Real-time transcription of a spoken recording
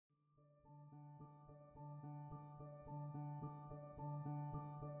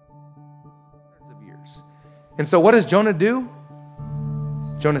years. And so what does Jonah do?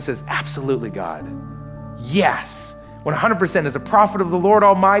 Jonah says, absolutely, God. Yes, 100%. As a prophet of the Lord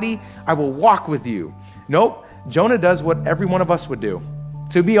Almighty, I will walk with you. Nope, Jonah does what every one of us would do,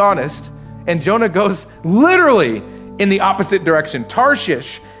 to be honest. And Jonah goes literally in the opposite direction.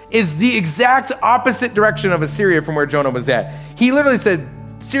 Tarshish is the exact opposite direction of Assyria from where Jonah was at. He literally said,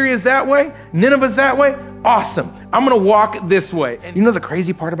 Syria's that way, Nineveh's that way, awesome. I'm gonna walk this way. And you know the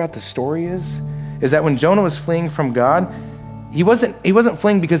crazy part about the story is that when Jonah was fleeing from God, he wasn't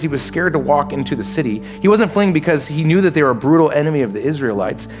fleeing because he was scared to walk into the city. He wasn't fleeing because he knew that they were a brutal enemy of the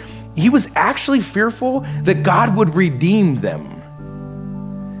Israelites. He was actually fearful that God would redeem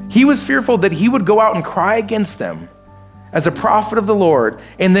them. He was fearful that he would go out and cry against them as a prophet of the Lord,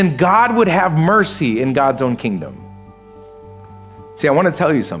 and then God would have mercy in God's own kingdom. See, I want to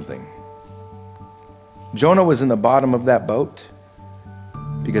tell you something. Jonah was in the bottom of that boat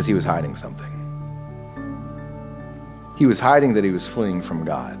because he was hiding something. He was hiding that he was fleeing from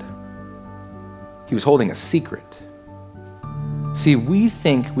God. He was holding a secret. See, we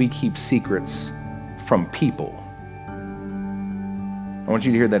think we keep secrets from people. I want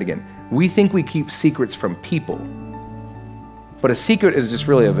you to hear that again. We think we keep secrets from people. But a secret is just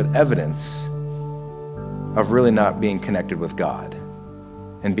really an evidence of really not being connected with God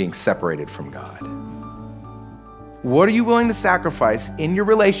and being separated from God. What are you willing to sacrifice in your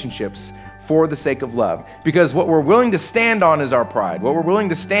relationships for the sake of love? Because what we're willing to stand on is our pride. What we're willing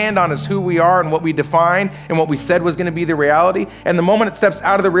to stand on is who we are and what we define and what we said was going to be the reality. And the moment it steps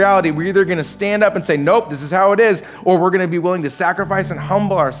out of the reality, we're either going to stand up and say, nope, this is how it is, or we're going to be willing to sacrifice and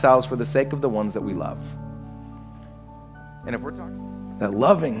humble ourselves for the sake of the ones that we love. And if we're talking that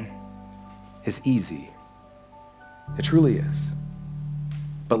loving is easy, it truly is.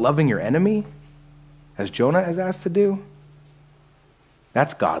 But loving your enemy, as Jonah is asked to do,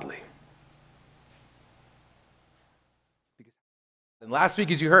 that's godly. And last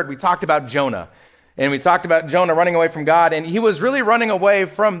week, as you heard, we talked about Jonah. And we talked about Jonah running away from God. And he was really running away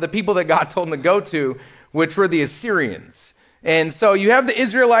from the people that God told him to go to, which were the Assyrians. And so you have the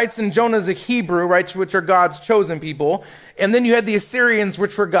Israelites, and Jonah's a Hebrew, right, which are God's chosen people. And then you had the Assyrians,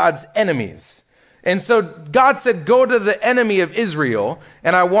 which were God's enemies. And so God said, go to the enemy of Israel,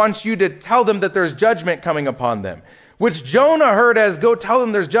 and I want you to tell them that there's judgment coming upon them. Which Jonah heard as, go tell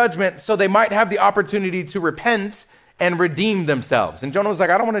them there's judgment so they might have the opportunity to repent and redeem themselves. And Jonah was like,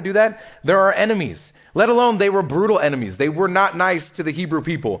 I don't want to do that. There are enemies. Let alone they were brutal enemies. They were not nice to the Hebrew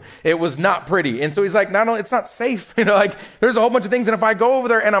people. It was not pretty. And so he's like, not only, it's not safe. Like there's a whole bunch of things. And if I go over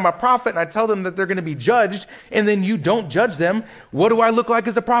there and I'm a prophet and I tell them that they're going to be judged and then you don't judge them, what do I look like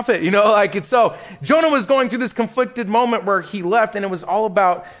as a prophet? It's so Jonah was going through this conflicted moment where he left, and it was all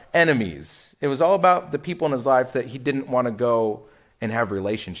about enemies. It was all about the people in his life that he didn't want to go and have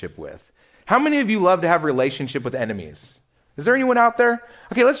relationship with. How many of you love to have relationship with enemies? Is there anyone out there?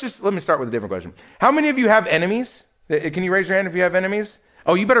 Okay, let me start with a different question. How many of you have enemies? Can you raise your hand if you have enemies?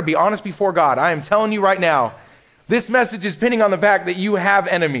 Oh, you better be honest before God. I am telling you right now, this message is pinning on the fact that you have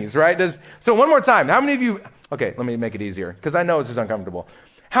enemies, right? So one more time, how many of you, okay, let me make it easier, because I know it's just uncomfortable.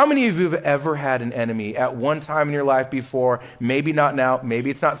 How many of you have ever had an enemy at one time in your life before? Maybe not now, maybe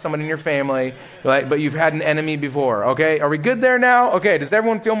it's not someone in your family, right? But you've had an enemy before, okay? Are we good there now? Okay, does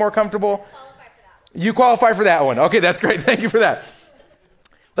everyone feel more comfortable? You qualify for that one. Okay, that's great. Thank you for that.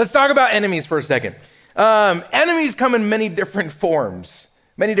 Let's talk about enemies for a second. Enemies come in many different forms.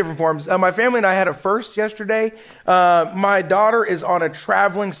 My family and I had a first yesterday. My daughter is on a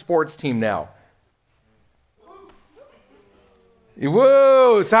traveling sports team now.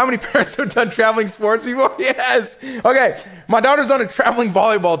 Whoa! So how many parents have done traveling sports before? Yes. Okay. My daughter's on a traveling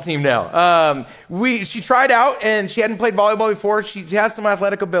volleyball team now. She tried out, and she hadn't played volleyball before. She has some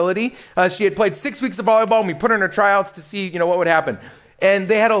athletic ability. She had played 6 weeks of volleyball, and we put her in her tryouts to see, what would happen. And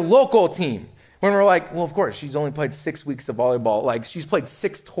they had a local team. When we're like, well, of course, she's only played 6 weeks of volleyball. Like, she's played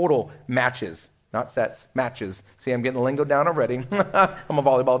 6 total matches. Not sets, matches. See, I'm getting the lingo down already. I'm a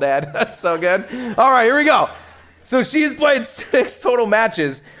volleyball dad. That's so good. All right, here we go. So she's played 6 total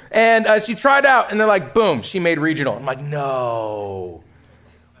matches, and she tried out, and they're like, boom, she made regional. I'm like, no.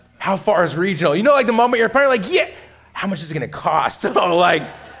 How far is regional? Like the moment you're probably like, yeah, how much is it going to cost? So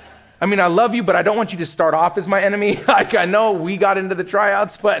I love you, but I don't want you to start off as my enemy. Like, I know we got into the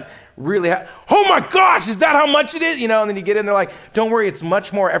tryouts, but really, oh my gosh, is that how much it is? And then you get in there like, don't worry, it's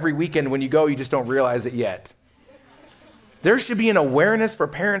much more every weekend. When you go, you just don't realize it yet. There should be an awareness for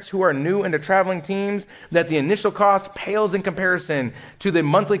parents who are new into traveling teams that the initial cost pales in comparison to the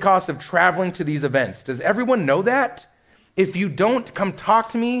monthly cost of traveling to these events. Does everyone know that? If you don't, come talk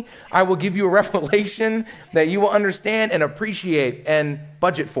to me. I will give you a revelation that you will understand and appreciate and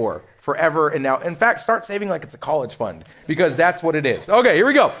budget for forever and now. In fact, start saving like it's a college fund, because that's what it is. Okay, here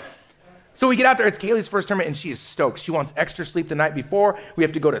we go. So we get out there. It's Kaylee's first tournament, and she is stoked. She wants extra sleep the night before. We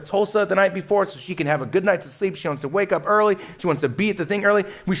have to go to Tulsa the night before so she can have a good night's sleep. She wants to wake up early. She wants to be at the thing early.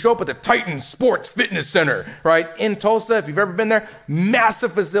 We show up at the Titan Sports Fitness Center, right, in Tulsa. If you've ever been there,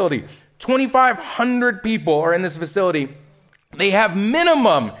 massive facility. 2,500 people are in this facility. They have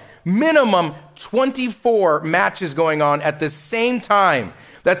minimum 24 matches going on at the same time.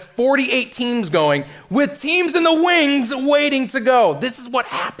 That's 48 teams going, with teams in the wings waiting to go. This is what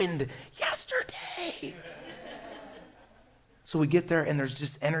happened yesterday. So we get there, and there's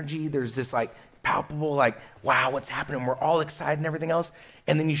just energy. There's this like palpable, like, wow, what's happening? We're all excited and everything else.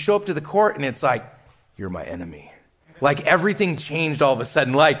 And then you show up to the court, and it's like, you're my enemy. Like, everything changed all of a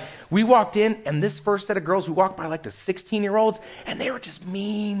sudden. Like, we walked in, and this first set of girls, we walked by like the 16-year-olds, and they were just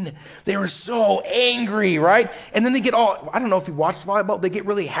mean. They were so angry, right? And then they get all, I don't know if you watched volleyball, they get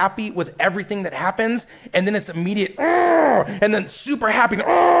really happy with everything that happens, and then it's immediate, and then super happy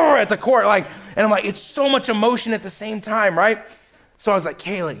at the court. Like, and I'm like, it's so much emotion at the same time, right? So I was like,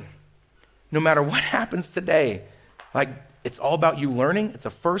 Kaylee, no matter what happens today, like, it's all about you learning. It's a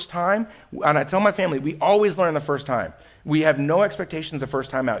first time. And I tell my family, we always learn the first time. We have no expectations the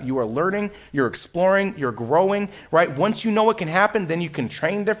first time out. You are learning, you're exploring, you're growing, right? Once you know what can happen, then you can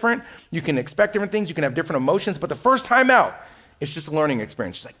train different. You can expect different things. You can have different emotions. But the first time out, it's just a learning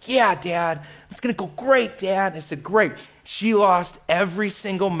experience. She's like, yeah, Dad, it's going to go great, Dad. I said, great. She lost every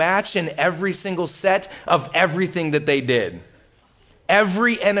single match and every single set of everything that they did.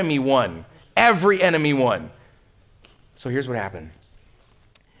 Every enemy won. Every enemy won. So here's what happened.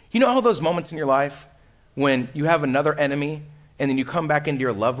 You know all those moments in your life when you have another enemy and then you come back into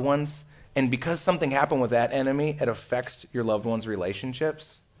your loved ones, and because something happened with that enemy, it affects your loved ones'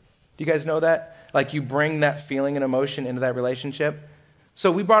 relationships? Do you guys know that? Like, you bring that feeling and emotion into that relationship.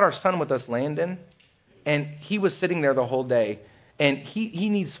 So we brought our son with us, Landon, and he was sitting there the whole day, and he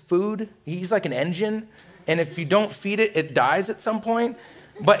needs food. He's like an engine, and if you don't feed it, it dies at some point,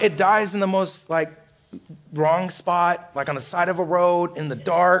 but it dies in the most like wrong spot, like on the side of a road, in the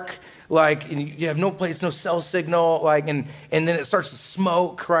dark, like, and you have no place, no cell signal, like, and then it starts to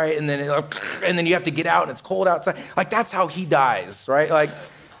smoke, right? And then you have to get out, and it's cold outside. Like, that's how he dies, right? Like,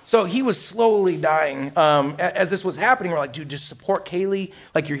 so he was slowly dying. As this was happening, we're like, dude, just support Kaylee.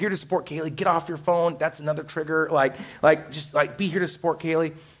 Like, you're here to support Kaylee. Get off your phone. That's another trigger. Like, just like be here to support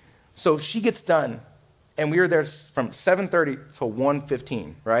Kaylee. So she gets done, and we were there from 7:30 till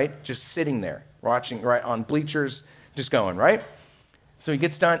 1:15, right? Just sitting there, watching, right, on bleachers, just going, right? So he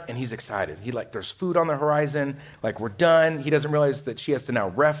gets done, and he's excited. There's food on the horizon, like, we're done. He doesn't realize that she has to now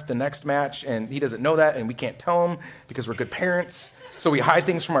ref the next match, and he doesn't know that, and we can't tell him because we're good parents, so we hide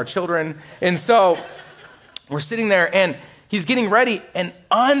things from our children. And so we're sitting there, and he's getting ready, and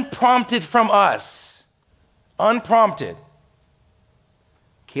unprompted from us, Kaylee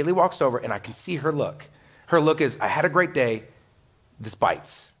walks over, and I can see her look. Her look is, I had a great day, this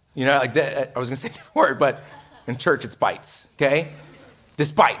bites. You know, like that, I was going to say a different word, but in church it's bites, okay? This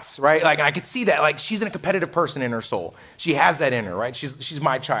bites, right? Like, I could see that. Like, she's a competitive person in her soul. She has that in her, right? She's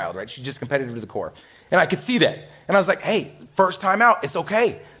my child, right? She's just competitive to the core. And I could see that. And I was like, hey, first time out, it's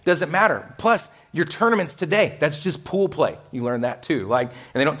okay. Doesn't matter. Plus, your tournament's today. That's just pool play. You learn that too. Like,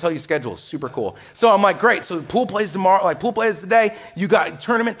 and they don't tell you schedules. Super cool. So I'm like, great. So pool plays tomorrow. Like, pool plays today. You got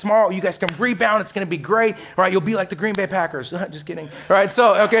tournament tomorrow. You guys can rebound. It's going to be great. All right, you'll be like the Green Bay Packers. Just kidding. All right,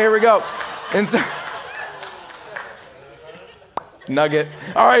 so, okay, here we go. And so, nugget.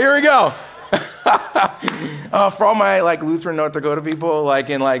 All right, here we go. For all my, like, Lutheran North Dakota people, like,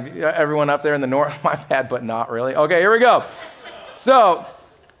 and, like, everyone up there in the north, my bad, but not really. Okay, here we go. So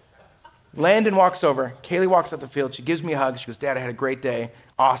Landon walks over. Kaylee walks up the field. She gives me a hug. She goes, Dad, I had a great day.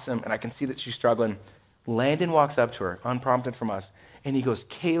 Awesome. And I can see that she's struggling. Landon walks up to her, unprompted from us, and he goes,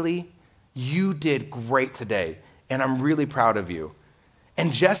 Kaylee, you did great today, and I'm really proud of you.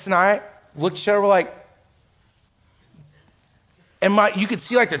 And Jess and I looked at each other, we're like, and you could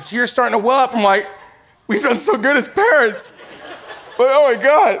see, like, the tears starting to well up. I'm like, we've done so good as parents. But, oh, my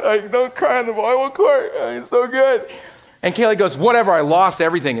God, like, don't cry on the volleyball court. It's so good. And Kaylee goes, whatever, I lost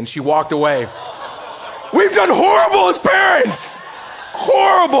everything. And she walked away. We've done horrible as parents.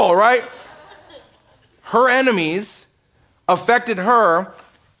 Horrible, right? Her enemies affected her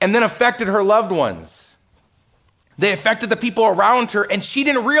and then affected her loved ones. They affected the people around her, and she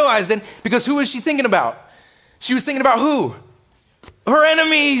didn't realize it because who was she thinking about? She was thinking about who? Her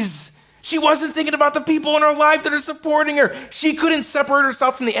enemies. She wasn't thinking about the people in her life that are supporting her. She couldn't separate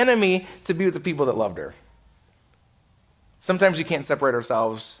herself from the enemy to be with the people that loved her. Sometimes we can't separate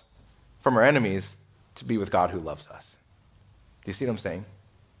ourselves from our enemies to be with God who loves us. Do you see what I'm saying?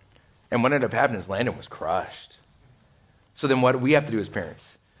 And what ended up happening is Landon was crushed. So then what do we have to do as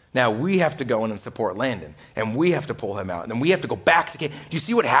parents? Now we have to go in and support Landon, and we have to pull him out, and then we have to go back to do you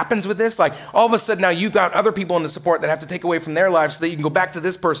see what happens with this? Like all of a sudden now you've got other people in the support that have to take away from their lives so that you can go back to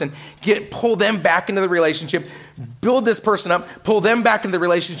this person, pull them back into the relationship, build this person up, pull them back into the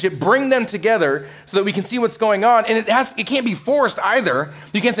relationship, bring them together so that we can see what's going on. And it can't be forced either.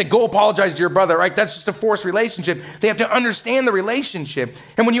 You can't say, go apologize to your brother, right? That's just a forced relationship. They have to understand the relationship.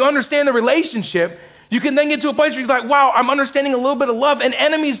 And when you understand the relationship, you can then get to a place where you're like, wow, I'm understanding a little bit of love, and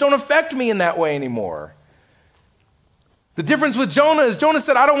enemies don't affect me in that way anymore. The difference with Jonah is Jonah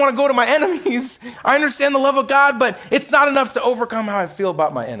said, I don't want to go to my enemies. I understand the love of God, but it's not enough to overcome how I feel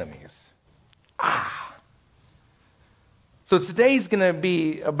about my enemies. So today's going to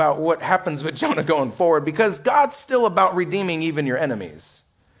be about what happens with Jonah going forward, because God's still about redeeming even your enemies.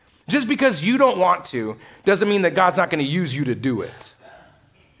 Just because you don't want to doesn't mean that God's not going to use you to do it.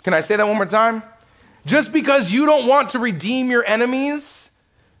 Can I say that one more time? Just because you don't want to redeem your enemies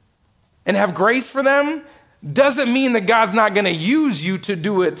and have grace for them doesn't mean that God's not going to use you to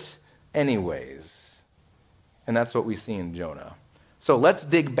do it anyways. And that's what we see in Jonah. So let's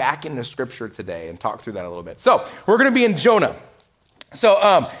dig back into Scripture today and talk through that a little bit. So we're going to be in Jonah.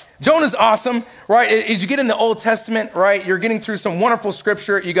 So Jonah's awesome, right? As you get in the Old Testament, right, you're getting through some wonderful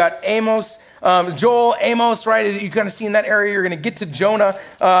Scripture. You got Amos, Joel, Amos, right? You kind of see in that area, you're going to get to Jonah.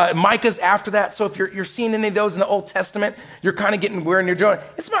 Micah's after that. So if you're seeing any of those in the Old Testament, you're kind of getting where in your Jonah.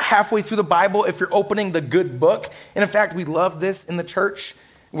 It's about halfway through the Bible if you're opening the good book. And in fact, we love this in the church.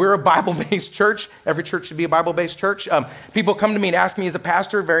 We're a Bible-based church. Every church should be a Bible-based church. People come to me and ask me as a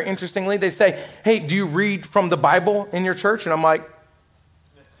pastor, very interestingly, they say, hey, do you read from the Bible in your church? And I'm like,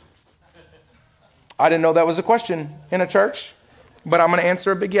 I didn't know that was a question in a church. But I'm going to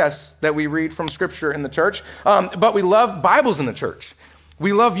answer a big yes, that we read from Scripture in the church. But we love Bibles in the church.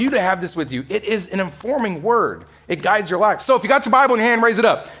 We love you to have this with you. It is an informing word. It guides your life. So if you got your Bible in your hand, raise it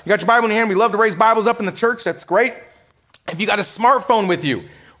up. You got your Bible in your hand. We love to raise Bibles up in the church. That's great. If you got a smartphone with you,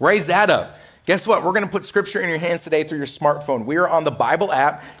 raise that up. Guess what? We're going to put Scripture in your hands today through your smartphone. We are on the Bible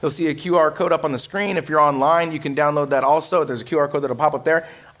app. You'll see a QR code up on the screen. If you're online, you can download that also. There's a QR code that'll pop up there.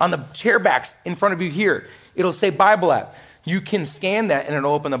 On the chair backs in front of you here, it'll say Bible app. You can scan that and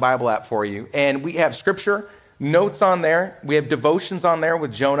it'll open the Bible app for you. And we have Scripture, notes on there. We have devotions on there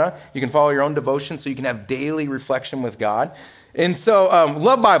with Jonah. You can follow your own devotion so you can have daily reflection with God. And so,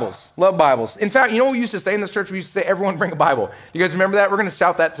 love Bibles, love Bibles. In fact, you know what we used to say in this church? We used to say, everyone bring a Bible. You guys remember that? We're going to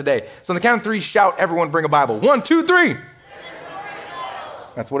shout that today. So on the count of 3, shout, everyone bring a Bible. 1, 2, 3.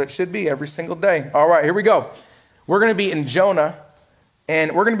 That's what it should be every single day. All right, here we go. We're going to be in Jonah,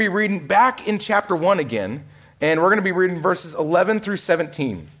 and we're going to be reading back in chapter 1 again. And we're going to be reading verses 11 through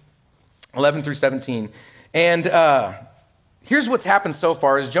 17. 11 through 17. And here's what's happened so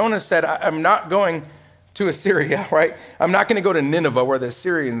far is Jonah said, I'm not going to Assyria, right? I'm not going to go to Nineveh where the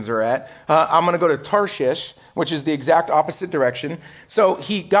Assyrians are at. I'm going to go to Tarshish, which is the exact opposite direction. So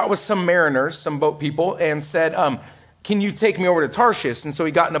he got with some mariners, some boat people, and said, can you take me over to Tarshish? And so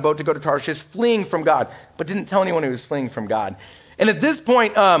he got in a boat to go to Tarshish, fleeing from God, but didn't tell anyone he was fleeing from God. And at this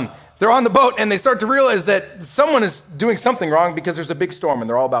point, they're on the boat, and they start to realize that someone is doing something wrong because there's a big storm, and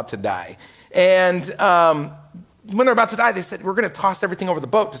they're all about to die. And when they're about to die, they said, we're going to toss everything over the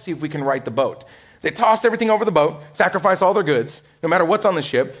boat to see if we can right the boat. They toss everything over the boat, sacrifice all their goods, no matter what's on the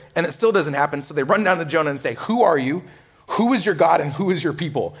ship, and it still doesn't happen. So they run down to Jonah and say, who are you? Who is your God, and who is your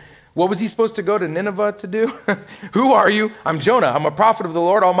people? What was he supposed to go to Nineveh to do? Who are you? I'm Jonah. I'm a prophet of the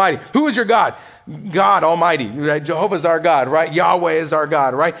Lord Almighty. Who is your God? God Almighty. Right? Jehovah is our God, right? Yahweh is our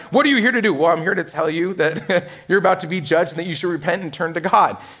God, right? What are you here to do? Well, I'm here to tell you that you're about to be judged and that you should repent and turn to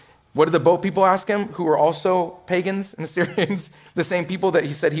God. What did the boat people ask him, who were also pagans and Assyrians? The same people that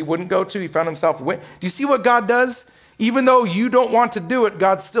he said he wouldn't go to. He found himself with. Do you see what God does? Even though you don't want to do it,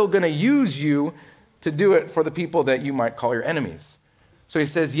 God's still going to use you to do it for the people that you might call your enemies. So he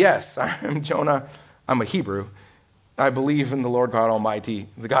says, yes, I'm Jonah. I'm a Hebrew. I believe in the Lord God Almighty,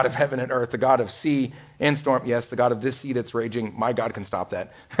 the God of heaven and earth, the God of sea and storm. Yes, the God of this sea that's raging. My God can stop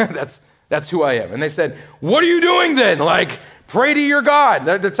that. That's who I am. And they said, what are you doing then? Like, pray to your God.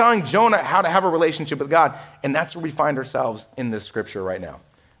 They're telling Jonah how to have a relationship with God. And that's where we find ourselves in this scripture right now.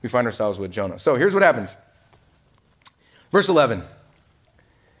 We find ourselves with Jonah. So here's what happens. Verse 11.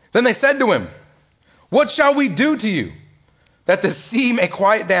 Then they said to him, what shall we do to you, that the sea may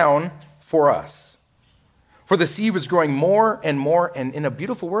quiet down for us? For the sea was growing more, and in a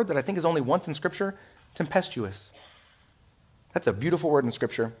beautiful word that I think is only once in Scripture, tempestuous. That's a beautiful word in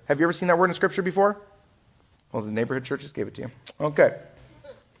Scripture. Have you ever seen that word in Scripture before? Well, the neighborhood churches gave it to you. Okay.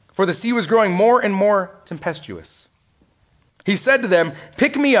 For the sea was growing more and more tempestuous. He said to them,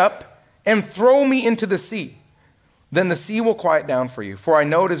 pick me up and throw me into the sea. Then the sea will quiet down for you, for I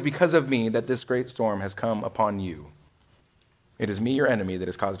know it is because of me that this great storm has come upon you. It is me, your enemy, that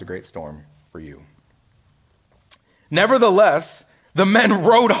has caused a great storm for you. Nevertheless, the men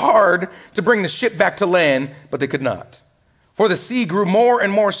rowed hard to bring the ship back to land, but they could not, for the sea grew more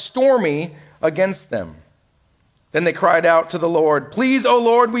and more stormy against them. Then they cried out to the Lord, "Please, O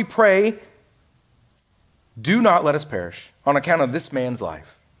Lord, we pray, do not let us perish on account of this man's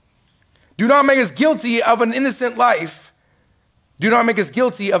life. Do not make us guilty of an innocent life. Do not make us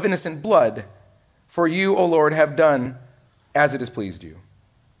guilty of innocent blood, for you, O Lord, have done as it has pleased you."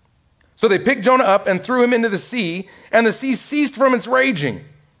 So they picked Jonah up and threw him into the sea, and the sea ceased from its raging.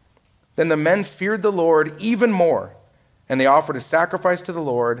 Then the men feared the Lord even more, and they offered a sacrifice to the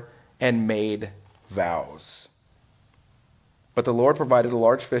Lord and made vows. But the Lord provided a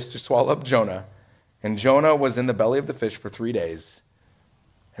large fish to swallow up Jonah, and Jonah was in the belly of the fish for 3 days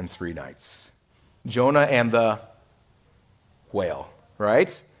and 3 nights. Jonah and the whale,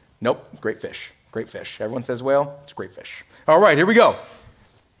 right? Nope, great fish. Great fish. Everyone says whale? It's great fish. All right, here we go.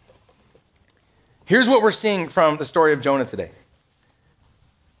 Here's what we're seeing from the story of Jonah today.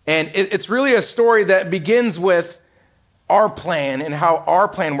 And it's really a story that begins with our plan and how our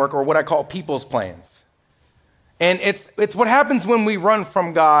plan works, or what I call people's plans. And it's what happens when we run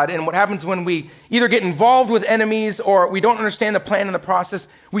from God, and what happens when we either get involved with enemies or we don't understand the plan and the process.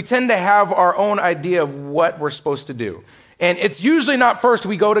 We tend to have our own idea of what we're supposed to do. And it's usually not first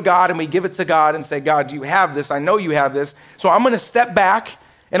we go to God and we give it to God and say, "God, you have this. I know you have this. So I'm going to step back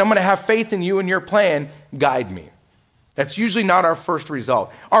and I'm going to have faith in you and your plan. Guide me." That's usually not our first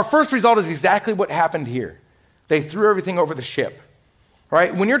result. Our first result is exactly what happened here. They threw everything over the ship.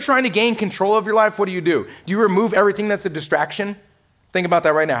 Right? When you're trying to gain control of your life, what do? Do you remove everything that's a distraction? Think about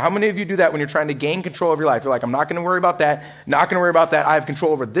that right now. How many of you do that when you're trying to gain control of your life? You're like, "I'm not going to worry about that. Not going to worry about that. I have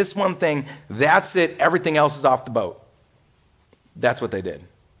control over this one thing. That's it. Everything else is off the boat." That's what they did.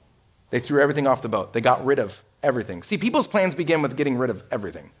 They threw everything off the boat. They got rid of everything. See, people's plans begin with getting rid of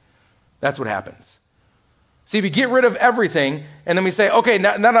everything. That's what happens. See, we get rid of everything, and then we say, "Okay,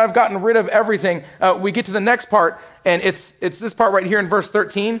 now that I've gotten rid of everything," we get to the next part, and it's this part right here in verse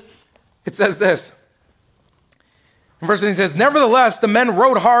 13. It says this. In verse 13 it says, "Nevertheless, the men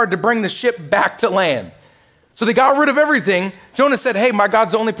rowed hard to bring the ship back to land." So they got rid of everything. Jonah said, "Hey, my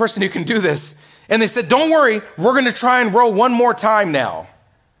God's the only person who can do this." And they said, "Don't worry, we're going to try and row one more time now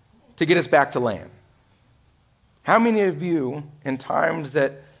to get us back to land." How many of you, in times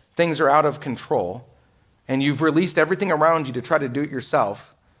that things are out of control, and you've released everything around you to try to do it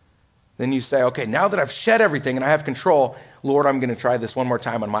yourself, then you say, "Okay, now that I've shed everything and I have control, Lord, I'm going to try this one more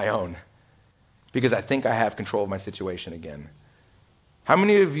time on my own because I think I have control of my situation again." How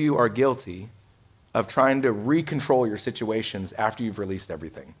many of you are guilty of trying to recontrol your situations after you've released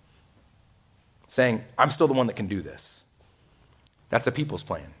everything? Saying, "I'm still the one that can do this." That's a people's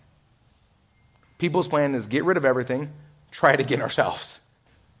plan. People's plan is get rid of everything, try it again ourselves.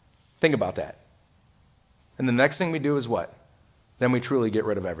 Think about that. And the next thing we do is what? Then we truly get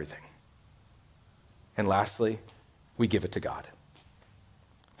rid of everything. And lastly, we give it to God.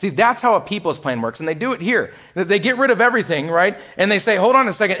 See, that's how a people's plan works, and they do it here. They get rid of everything, right? And they say, "Hold on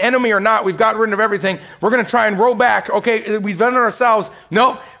a second, enemy or not, we've gotten rid of everything. We're going to try and roll back. Okay, we've done it ourselves.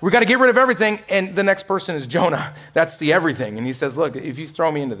 No, we've got to get rid of everything." And the next person is Jonah. That's the everything. And he says, "Look, if you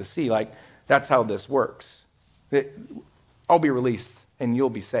throw me into the sea, like, that's how this works. I'll be released, and you'll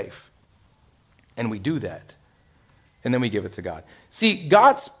be safe." And we do that. And then we give it to God. See,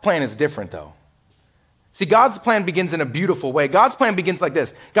 God's plan is different, though. See, God's plan begins in a beautiful way. God's plan begins like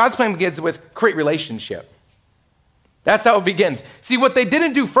this. God's plan begins with create relationship. That's how it begins. See, what they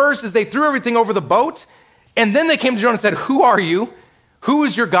didn't do first is they threw everything over the boat, and then they came to Jonah and said, "Who are you? Who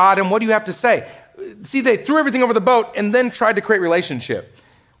is your God, and what do you have to say?" See, they threw everything over the boat and then tried to create relationship.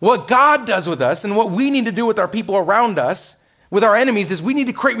 What God does with us and what we need to do with our people around us, with our enemies, is we need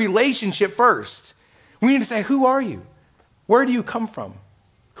to create relationship first. We need to say, "Who are you? Where do you come from?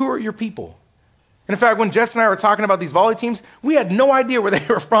 Who are your people?" And in fact, when Jess and I were talking about these volley teams, we had no idea where they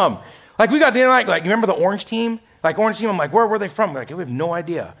were from. Like, we got there, like, you remember the orange team? Like, orange team, I'm like, where were they from? Like, we have no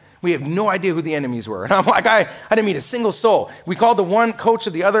idea. We have no idea who the enemies were. And I'm like, I didn't meet a single soul. We called the one coach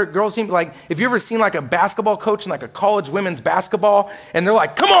of the other girls team. Like, if you ever seen like a basketball coach in like a college women's basketball, and they're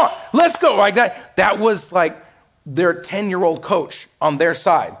like, "Come on, let's go." Like that was like their 10-year-old coach on their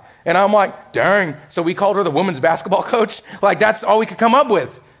side. And I'm like, dang. So we called her the women's basketball coach. Like, that's all we could come up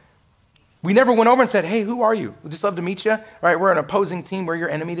with. We never went over and said, "Hey, who are you? We'd just love to meet you. All right, we're an opposing team. We're your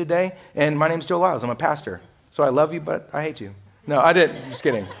enemy today. And my name's Joe Lyles. I'm a pastor. So I love you, but I hate you." No, I didn't. Just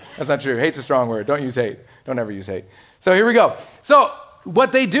kidding. That's not true. Hate's a strong word. Don't use hate. Don't ever use hate. So here we go. So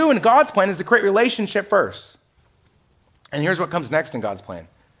what they do in God's plan is to create relationship first. And here's what comes next in God's plan.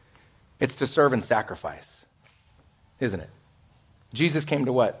 It's to serve and sacrifice, isn't it? Jesus came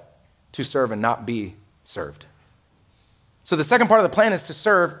to what? To serve and not be served. So the second part of the plan is to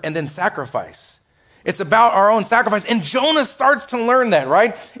serve and then sacrifice. It's about our own sacrifice. And Jonah starts to learn that,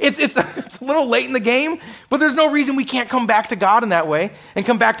 right? It's a little late in the game, but there's no reason we can't come back to God in that way and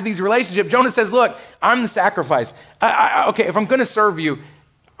come back to these relationships. Jonah says, look, I'm the sacrifice. Okay, if I'm going to serve you,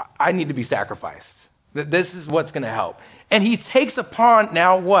 I need to be sacrificed. This is what's going to help. And he takes upon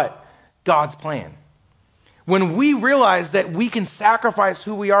now what? God's plan. When we realize that we can sacrifice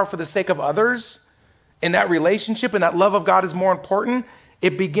who we are for the sake of others, and that relationship and that love of God is more important,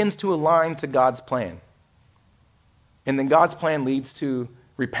 it begins to align to God's plan. And then God's plan leads to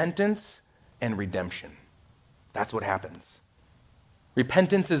repentance and redemption. That's what happens.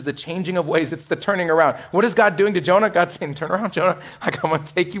 Repentance is the changing of ways. It's the turning around. What is God doing to Jonah? God's saying, turn around, Jonah. Like, I'm going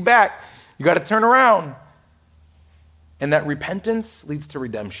to take you back. You got to turn around. And that repentance leads to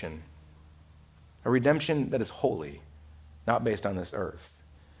redemption. A redemption that is holy, not based on this earth.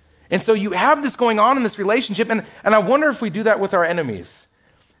 And so you have this going on in this relationship, and I wonder if we do that with our enemies.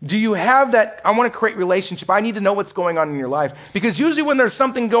 Do you have that, I want to create relationship, I need to know what's going on in your life? Because usually when there's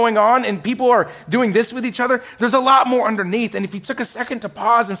something going on and people are doing this with each other, there's a lot more underneath. And if you took a second to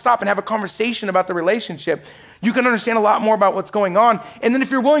pause and stop and have a conversation about the relationship, you can understand a lot more about what's going on. And then if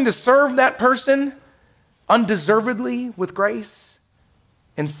you're willing to serve that person undeservedly with grace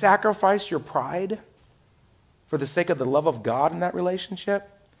and sacrifice your pride for the sake of the love of God in that relationship,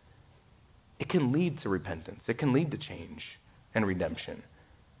 it can lead to repentance. It can lead to change and redemption.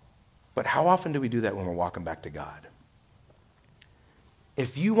 But how often do we do that when we're walking back to God?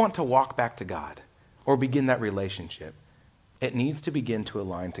 If you want to walk back to God or begin that relationship, it needs to begin to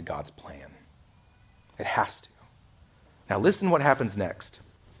align to God's plan. It has to. Now listen what happens next.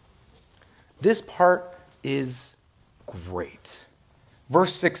 This part is great.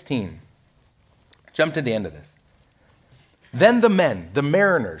 Verse 16. Jump to the end of this. Then the men, the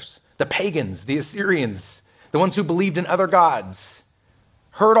mariners, the pagans, the Assyrians, the ones who believed in other gods,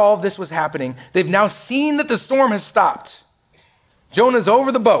 heard all of this was happening. They've now seen that the storm has stopped. Jonah's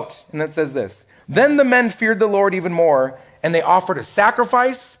over the boat. And it says this. Then the men feared the Lord even more, and they offered a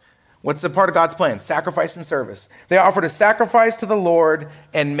sacrifice. What's the part of God's plan? Sacrifice and service. They offered a sacrifice to the Lord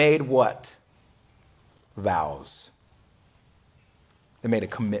and made what? Vows. They made a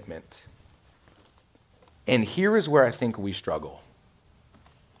commitment. And here is where I think we struggle.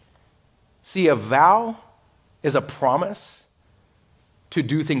 See, a vow is a promise to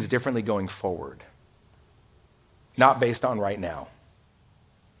do things differently going forward, not based on right now.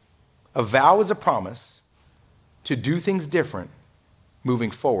 A vow is a promise to do things different moving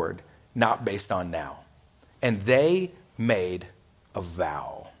forward, not based on now. And they made a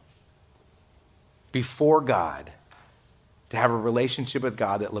vow before God to have a relationship with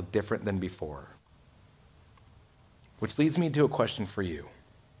God that looked different than before. Which leads me to a question for you.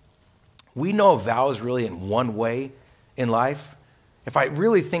 We know a vow is really in one way in life. If I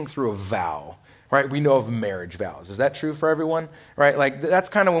really think through a vow, right, we know of marriage vows. Is that true for everyone? Right? Like, that's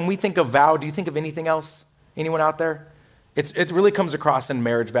kind of when we think of vow, do you think of anything else? Anyone out there? It really comes across in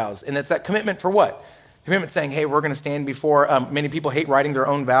marriage vows. And it's that commitment for what? Commitment saying, hey, we're going to stand before, many people hate writing their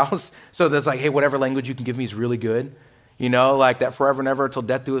own vows. So that's like, hey, whatever language you can give me is really good. You know, like that forever and ever till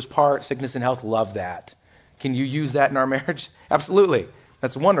death do us part, sickness and health, love that. Can you use that in our marriage? Absolutely.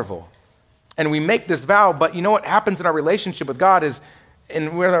 That's wonderful. And we make this vow, but you know what happens in our relationship with God is,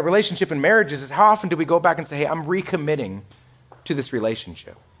 and with our relationship in marriages, is how often do we go back and say, hey, I'm recommitting to this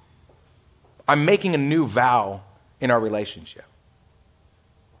relationship. I'm making a new vow in our relationship.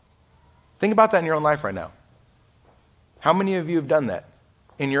 Think about that in your own life right now. How many of you have done that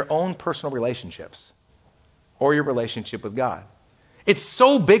in your own personal relationships or your relationship with God? It's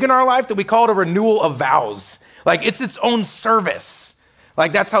so big in our life that we call it a renewal of vows. Like, it's its own service.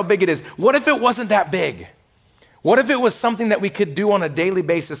 Like, that's how big it is. What if it wasn't that big? What if it was something that we could do on a daily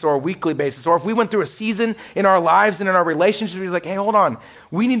basis or a weekly basis? Or if we went through a season in our lives and in our relationships, we're like, hey, hold on.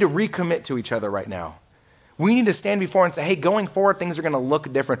 We need to recommit to each other right now. We need to stand before and say, hey, going forward, things are going to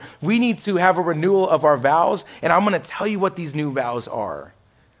look different. We need to have a renewal of our vows, and I'm going to tell you what these new vows are.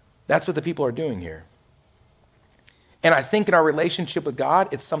 That's what the people are doing here. And I think in our relationship with God,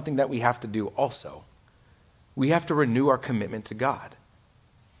 it's something that we have to do also. We have to renew our commitment to God.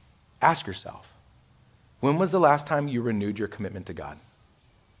 Ask yourself, when was the last time you renewed your commitment to God?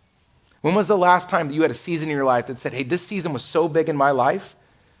 When was the last time that you had a season in your life that said, hey, this season was so big in my life,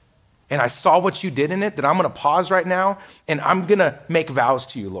 and I saw what you did in it, that I'm going to pause right now, and I'm going to make vows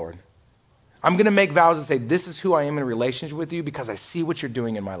to you, Lord. I'm going to make vows and say, this is who I am in relationship with you because I see what you're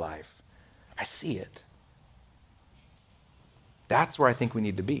doing in my life. I see it. That's where I think we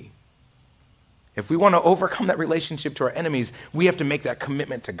need to be. If we want to overcome that relationship to our enemies, we have to make that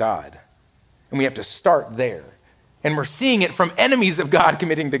commitment to God. And we have to start there. And we're seeing it from enemies of God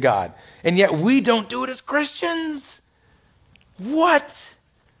committing to God. And yet we don't do it as Christians. What?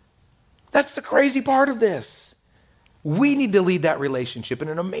 That's the crazy part of this. We need to lead that relationship in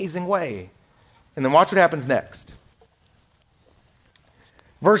an amazing way. And then watch what happens next.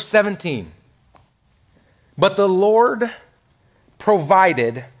 Verse 17. But the Lord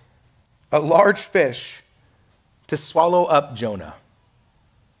provided a large fish to swallow up Jonah.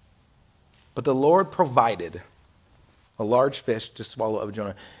 But the Lord provided a large fish to swallow up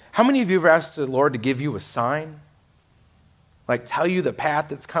Jonah. How many of you have asked the Lord to give you a sign? Like tell you the path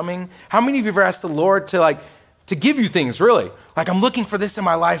that's coming? How many of you have asked the Lord to give you things, really? Like, I'm looking for this in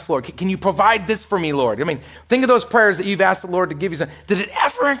my life, Lord. Can you provide this for me, Lord? I mean, think of those prayers that you've asked the Lord to give you something. Did it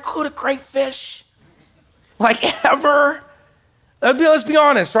ever include a great fish? Like, ever? Let's be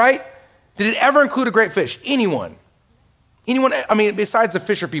honest, right? Did it ever include a great fish? Anyone? Anyone? I mean, besides the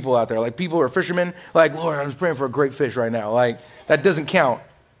fisher people out there, like people who are fishermen, like, Lord, I'm just praying for a great fish right now. Like, that doesn't count.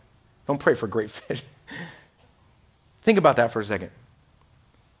 Don't pray for a great fish. Think about that for a second.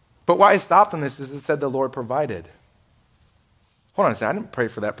 But why I stopped on this is it said the Lord provided. Hold on a second. I didn't pray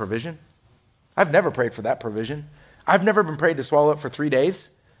for that provision. I've never prayed for that provision. I've never been prayed to swallow up for 3 days,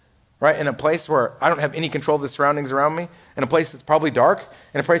 right? In a place where I don't have any control of the surroundings around me, in a place that's probably dark,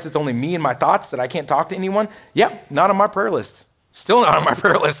 in a place that's only me and my thoughts that I can't talk to anyone. Yep, not on my prayer list. Still not on my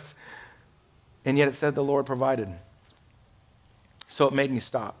prayer list. And yet it said the Lord provided. So it made me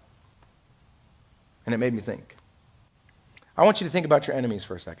stop. And it made me think. I want you to think about your enemies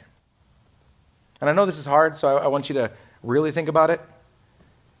for a second. And I know this is hard, so I want you to really think about it.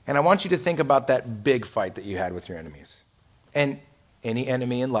 And I want you to think about that big fight that you had with your enemies. And any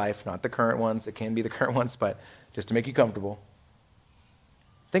enemy in life, not the current ones, it can be the current ones, but just to make you comfortable.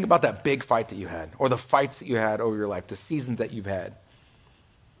 Think about that big fight that you had, or the fights that you had over your life, the seasons that you've had.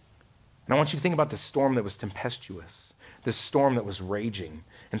 And I want you to think about the storm that was tempestuous, this storm that was raging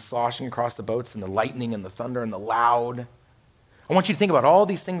and sloshing across the boats, and the lightning and the thunder and the loud. I want you to think about all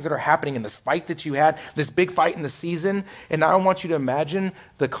these things that are happening in this fight that you had, this big fight in the season, and now I want you to imagine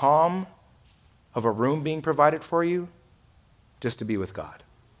the calm of a room being provided for you just to be with God.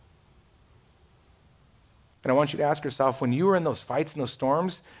 And I want you to ask yourself, when you were in those fights and those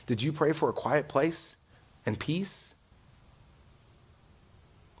storms, did you pray for a quiet place and peace?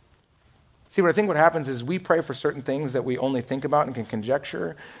 See, what I think what happens is we pray for certain things that we only think about and can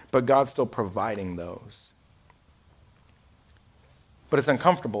conjecture, but God's still providing those. But it's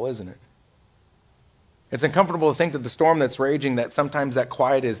uncomfortable, isn't it? It's uncomfortable to think that the storm that's raging, that sometimes that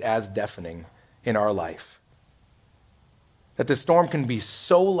quiet is as deafening in our life. That the storm can be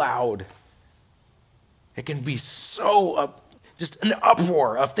so loud. It can be so just an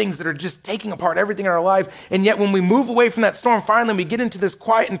uproar of things that are just taking apart everything in our life. And yet when we move away from that storm, finally we get into this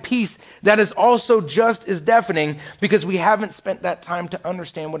quiet and peace that is also just as deafening because we haven't spent that time to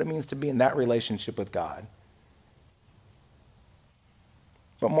understand what it means to be in that relationship with God.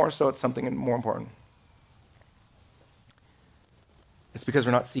 But more so, it's something more important. It's because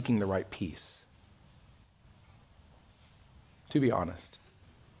we're not seeking the right peace. To be honest.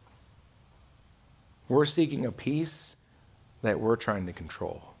 We're seeking a peace that we're trying to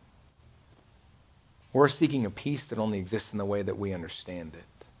control. We're seeking a peace that only exists in the way that we understand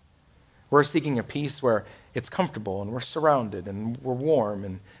it. We're seeking a peace where it's comfortable and we're surrounded and we're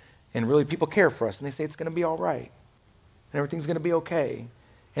warm and really people care for us and they say it's going to be all right and everything's going to be okay.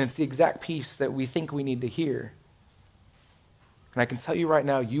 And it's the exact peace that we think we need to hear. And I can tell you right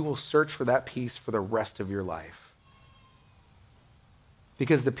now, you will search for that peace for the rest of your life.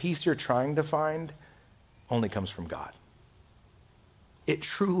 Because the peace you're trying to find only comes from God. It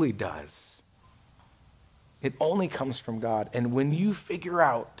truly does. It only comes from God. And when you figure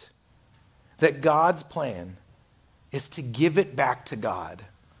out that God's plan is to give it back to God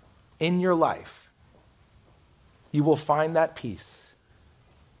in your life, you will find that peace.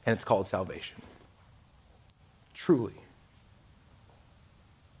 And it's called salvation. Truly.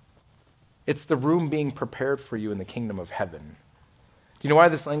 It's the room being prepared for you in the kingdom of heaven. Do you know why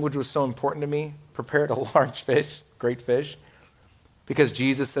this language was so important to me? Prepared a large fish, great fish. Because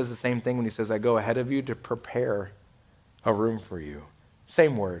Jesus says the same thing when he says, I go ahead of you to prepare a room for you.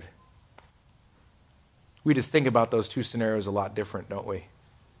 Same word. We just think about those two scenarios a lot different, don't we?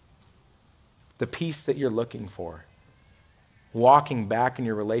 The peace that you're looking for, walking back in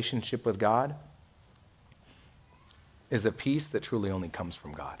your relationship with God, is a peace that truly only comes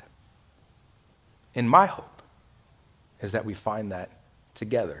from God. And my hope is that we find that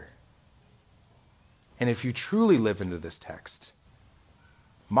together. And if you truly live into this text,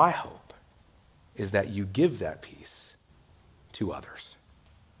 my hope is that you give that peace to others.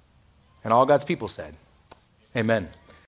 And all God's people said, amen.